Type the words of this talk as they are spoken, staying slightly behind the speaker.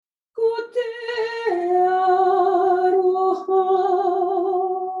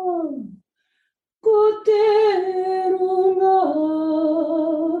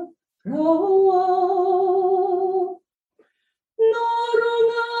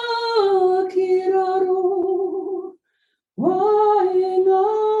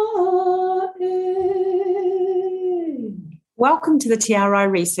Welcome to the TRI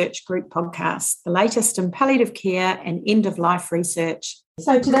Research Group podcast, the latest in palliative care and end-of-life research.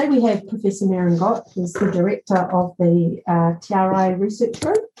 So today we have Professor Maren Gott, who's the Director of the TRI Research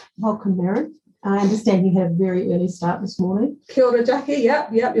Group. Welcome, Maren. I understand you had a very early start this morning. Kia ora, Jackie. Yep.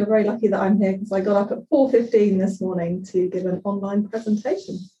 You're very lucky that I'm here because I got up at 4:15 this morning to give an online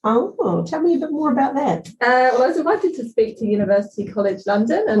presentation. Oh, tell me a bit more about that. Well, I was invited to speak to University College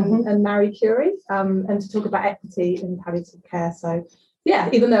London and Marie Curie and to talk about equity in palliative care. So,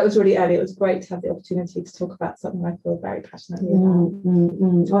 yeah, even though it was really early, it was great to have the opportunity to talk about something I feel very passionately about.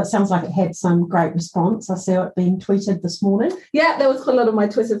 Well, it sounds like it had some great response. I saw it being tweeted this morning. Yeah, there was quite a lot of my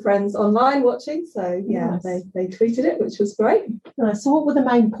Twitter friends online watching. So, yeah, nice. they tweeted it, which was great. Nice. So what were the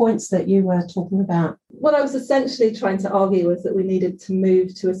main points that you were talking about? What I was essentially trying to argue was that we needed to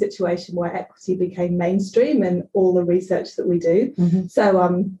move to a situation where equity became mainstream in all the research that we do.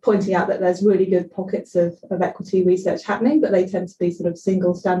 So pointing out that there's really good pockets of equity research happening, but they tend to be sort of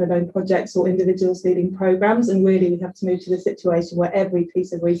single standalone projects or individuals leading programs. And really we have to move to the situation where every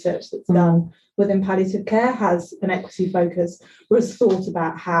piece of research that's done within palliative care has an equity focus or has thought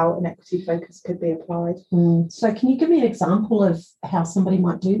about how an equity focus could be applied. So can you give me an example of how somebody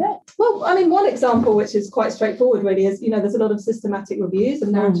might do that? Well, I mean, one example, which is quite straightforward really, is, there's a lot of systematic reviews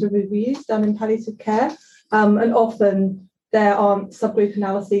and narrative reviews done in palliative care. And often there aren't subgroup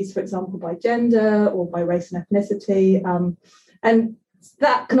analyses, for example, by gender or by race and ethnicity. And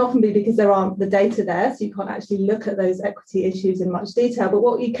that can often be because there aren't the data there, so you can't actually look at those equity issues in much detail. But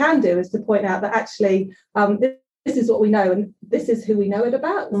what you can do is to point out that actually this is what we know and this is who we know it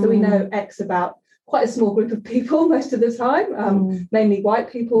about. So we know X about quite a small group of people most of the time, mainly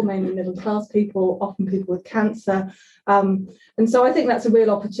white people, mainly middle class people, often people with cancer. And so I think that's a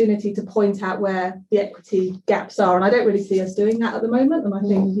real opportunity to point out where the equity gaps are. And I don't really see us doing that at the moment. And I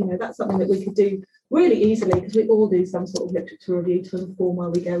think, that's something that we could do really easily because we all do some sort of literature review to inform where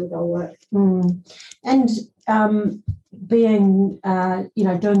we go with our work. And being,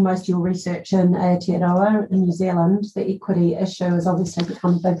 doing most of your research in Aotearoa in New Zealand, the equity issue has obviously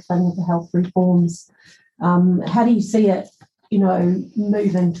become a big thing with the health reforms. How do you see it,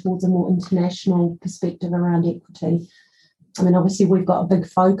 moving towards a more international perspective around equity? I mean, obviously we've got a big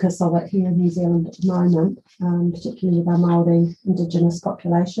focus of it here in New Zealand at the moment, particularly with our Māori Indigenous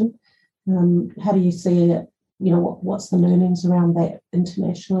population. How do you see it? What's the learnings around that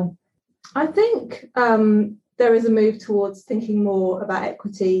internationally? I think there is a move towards thinking more about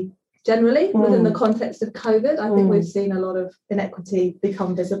equity generally within the context of COVID. I think we've seen a lot of inequity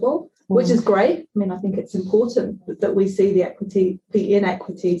become visible, which is great. I mean, I think it's important that we see the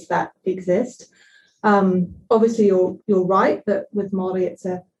inequities that exist. Obviously, you're right that with Māori, it's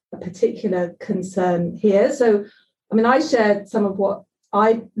a particular concern here. So, I mean, I shared some of what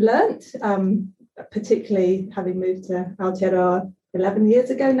I learnt, particularly having moved to Aotearoa 11 years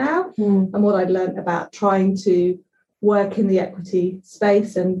ago now, and what I'd learnt about trying to work in the equity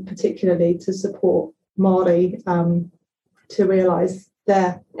space and particularly to support Māori to realise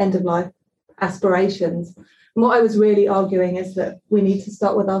their end-of-life aspirations. And what I was really arguing is that we need to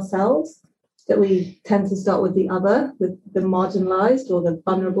start with ourselves, that we tend to start with the other, with the marginalised or the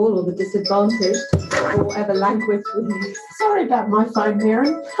vulnerable or the disadvantaged, or whatever language we use. Sorry about my phone,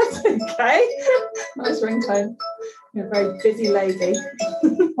 Maren. That's okay. Nice ringtone. You're a very busy lady.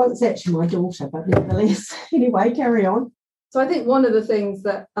 Well, it's actually my daughter, but nevertheless. Anyway, carry on. So I think one of the things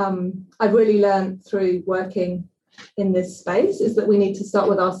that I've really learned through working in this space is that we need to start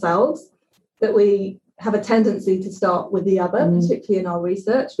with ourselves, that we have a tendency to start with the other, particularly in our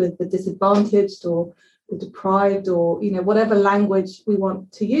research, with the disadvantaged or the deprived or, whatever language we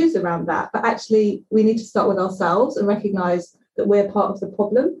want to use around that. But actually, we need to start with ourselves and recognise that we're part of the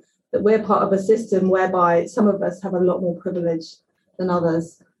problem, that we're part of a system whereby some of us have a lot more privilege than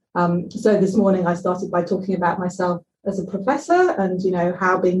others. So this morning I started by talking about myself as a professor and,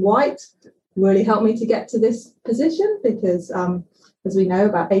 how being white really helped me to get to this position because, as we know,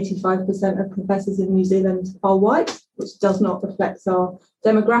 about 85% of professors in New Zealand are white, which does not reflect our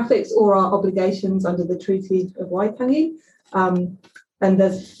demographics or our obligations under the Treaty of Waitangi. And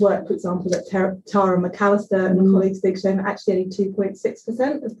there's work, for example, that Tara McAllister and colleagues have shown that actually only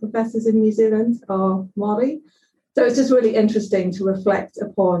 2.6% of professors in New Zealand are Māori. So it's just really interesting to reflect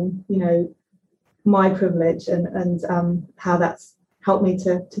upon, my privilege and how that's helped me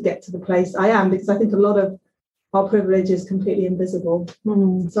to get to the place I am, because I think a lot of our privilege is completely invisible.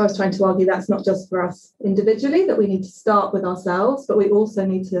 So I was trying to argue that's not just for us individually, that we need to start with ourselves, but we also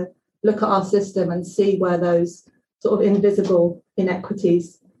need to look at our system and see where those sort of invisible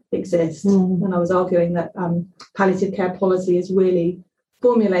inequities exist. And I was arguing that palliative care policy is really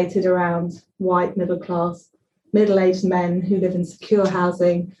formulated around white, middle class middle-aged men who live in secure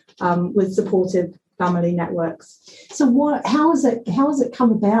housing with supportive family networks. So how has it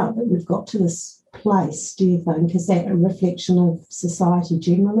come about that we've got to this place, do you think? Is that a reflection of society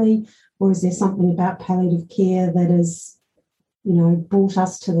generally, or is there something about palliative care that has, brought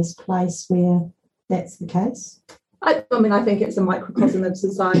us to this place where that's the case? I think it's a microcosm of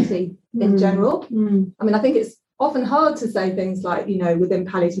society in general. I think it's often hard to say things like, within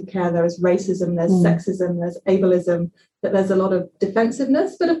palliative care there is racism, there's sexism, there's ableism, that there's a lot of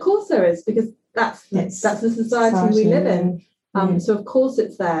defensiveness, but of course there is, because that's the society we live in. So of course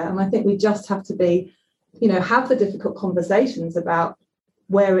it's there, and I think we just have to be, have the difficult conversations about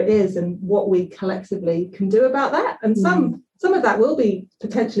where it is and what we collectively can do about that. And some of that will be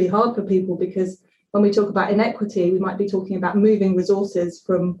potentially hard for people, because when we talk about inequity, we might be talking about moving resources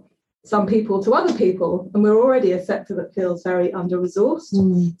from some people to other people, and we're already a sector that feels very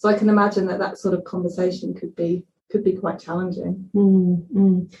under-resourced. So I can imagine that sort of conversation could be quite challenging.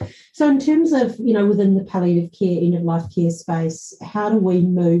 So in terms of, within the palliative care, end-of-life care space, how do we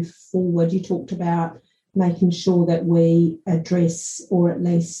move forward? You talked about making sure that we address, or at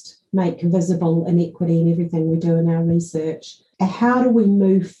least make visible, inequity in everything we do in our research. How do we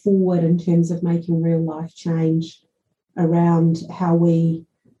move forward in terms of making real life change around how we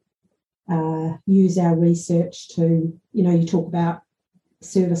use our research to, you talk about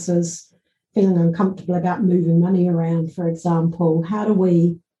services feeling uncomfortable about moving money around, for example. How do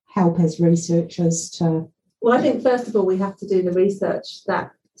we help as researchers to... Well, I think first of all we have to do the research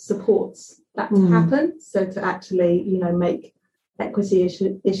that supports that to happen. So to actually, make equity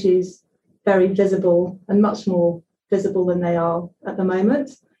issues very visible, and much more visible than they are at the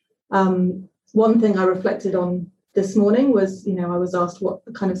moment. One thing I reflected on this morning was, I was asked what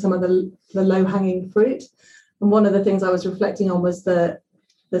kind of some of the low-hanging fruit. And one of the things I was reflecting on was the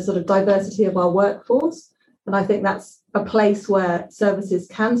sort of diversity of our workforce. And I think that's a place where services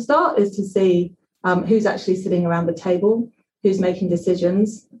can start, is to see who's actually sitting around the table, who's making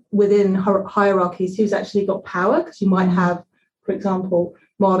decisions within hierarchies, who's actually got power. Because you might have, for example,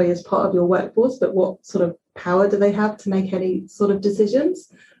 Māori as part of your workforce, but what sort of power do they have to make any sort of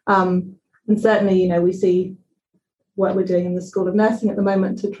decisions? And certainly, we see what we're doing in the School of Nursing at the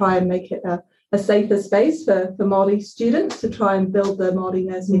moment to try and make it a safer space for Māori students, to try and build the Māori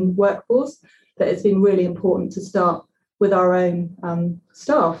nursing workforce, that it's been really important to start with our own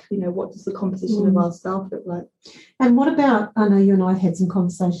staff. What does the composition of our staff look like? And what about, I know you and I have had some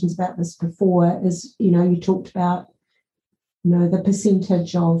conversations about this before, is, you talked about, the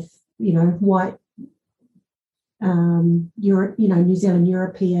percentage of, white, New Zealand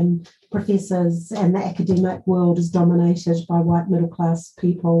European professors, and the academic world is dominated by white middle class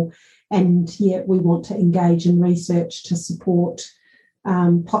people, and yet we want to engage in research to support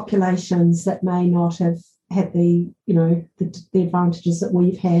populations that may not have had the advantages that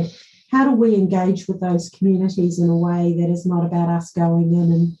we've had. How do we engage with those communities in a way that is not about us going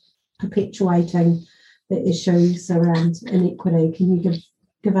in and perpetuating the issues around inequity? Can you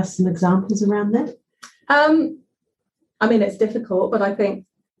give us some examples around that? It's difficult, but I think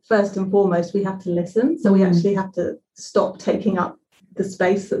first and foremost we have to listen. So we actually have to stop taking up the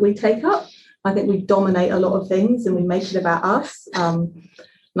space that we take up. I think we dominate a lot of things and we make it about us. And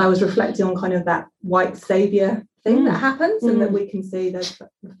I was reflecting on kind of that white saviour thing that happens, and that we can see there's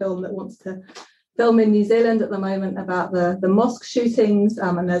a film that wants to film in New Zealand at the moment about the mosque shootings,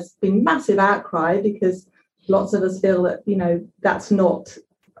 and there's been massive outcry because lots of us feel that, that's not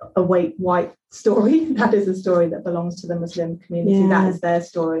a white story. That is a story that belongs to the Muslim community. That is their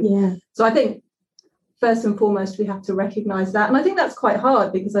story. So I think first and foremost we have to recognise that, and I think that's quite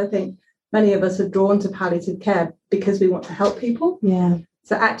hard, because I think many of us are drawn to palliative care because we want to help people.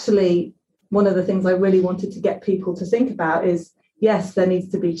 So actually one of the things I really wanted to get people to think about is, yes, there needs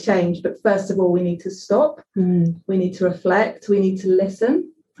to be change, but first of all we need to stop, we need to reflect, we need to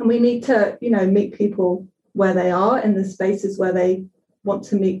listen, and we need to meet people where they are, in the spaces where they want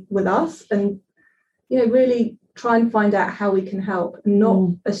to meet with us, and really try and find out how we can help, and not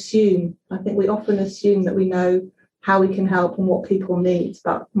assume. I think we often assume that we know how we can help and what people need,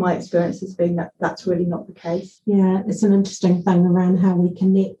 but my experience has been that that's really not the case. It's an interesting thing around how we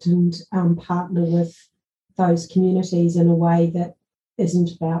connect and partner with those communities in a way that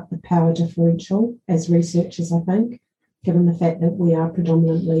isn't about the power differential as researchers, I think, given the fact that we are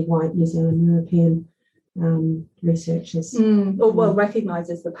predominantly white New Zealand European researchers. Well,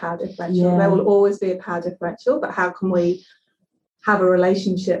 recognises the power differential. There will always be a power differential, but how can we have a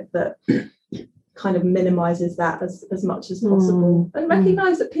relationship that kind of minimises that as much as possible, and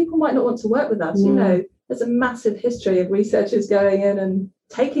recognise that people might not want to work with us. There's a massive history of researchers going in and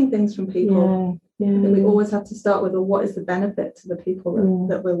taking things from people. That we always have to start with, what is the benefit to the people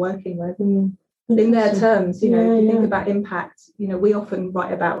that we're working with? In their terms, if you think about impact, we often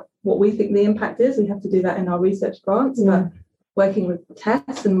write about what we think the impact is. We have to do that in our research grants, but working with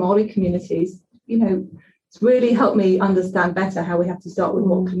Tess and Māori communities, it's really helped me understand better how we have to start with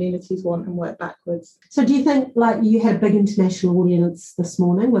what communities want and work backwards. So do you think, you had a big international audience this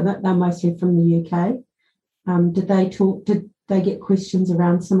morning, they're mostly from the UK? Did they get questions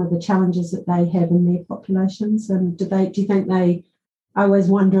around some of the challenges that they have in their populations? And do you think I always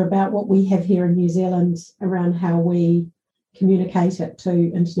wonder about what we have here in New Zealand around how we communicate it to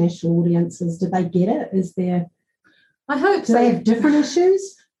international audiences. Do they get it? I hope so. Do they have different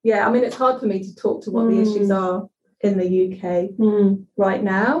issues? Yeah, it's hard for me to talk to what the issues are in the UK right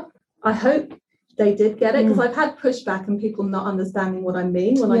now. I hope they did get it, because I've had pushback and people not understanding what I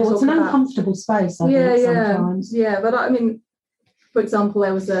mean when I talk about... it's an uncomfortable space, I think, sometimes. Yeah, but for example,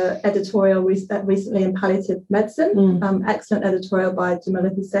 there was an editorial recently in Palliative Medicine, excellent editorial by Jamila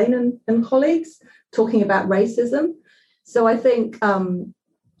Hussein and colleagues, talking about racism. So I think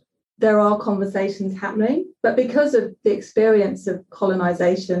there are conversations happening, but because of the experience of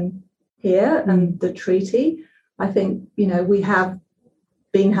colonisation here and the treaty, I think, we have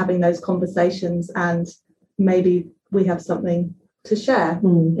been having those conversations, and maybe we have something to share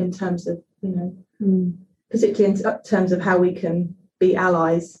in terms of, particularly in terms of how we can be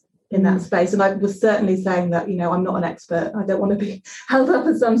allies in that space. And I was certainly saying that, I'm not an expert. I don't want to be held up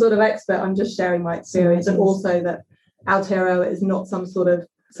as some sort of expert. I'm just sharing my experience, and also that Aotearoa is not some sort of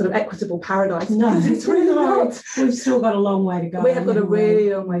equitable paradise. No, it's really not. We've still got a long way to go. We have got a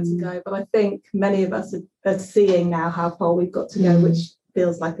really long way to go, but I think many of us are seeing now how far we've got to go, which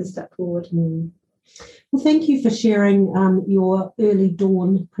feels like a step forward. Well, thank you for sharing your early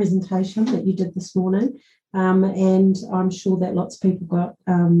dawn presentation that you did this morning. And I'm sure that lots of people got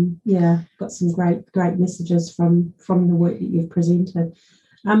some great messages from the work that you've presented.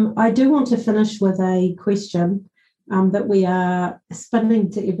 I do want to finish with a question that we are spinning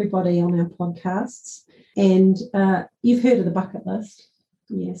to everybody on our podcasts. And you've heard of the bucket list.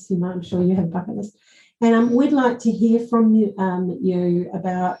 Yes, you might. I'm sure you have a bucket list. And we'd like to hear from you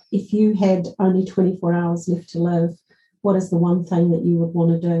about, if you had only 24 hours left to live, what is the one thing that you would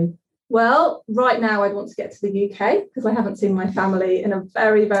want to do? Well, right now I'd want to get to the UK, because I haven't seen my family in a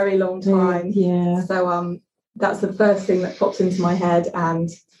very, very long time. Yeah. So that's the first thing that pops into my head, and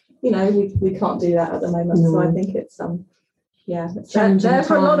we can't do that at the moment. No. So I think it's it's there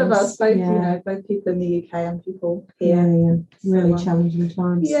for a lot of us, both both people in the UK and people here. Really challenging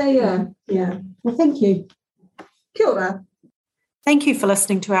times. Yeah. Well, thank you. Kia ora. Thank you for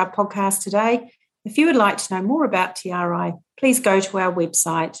listening to our podcast today. If you would like to know more about TRI, please go to our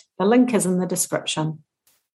website. The link is in the description.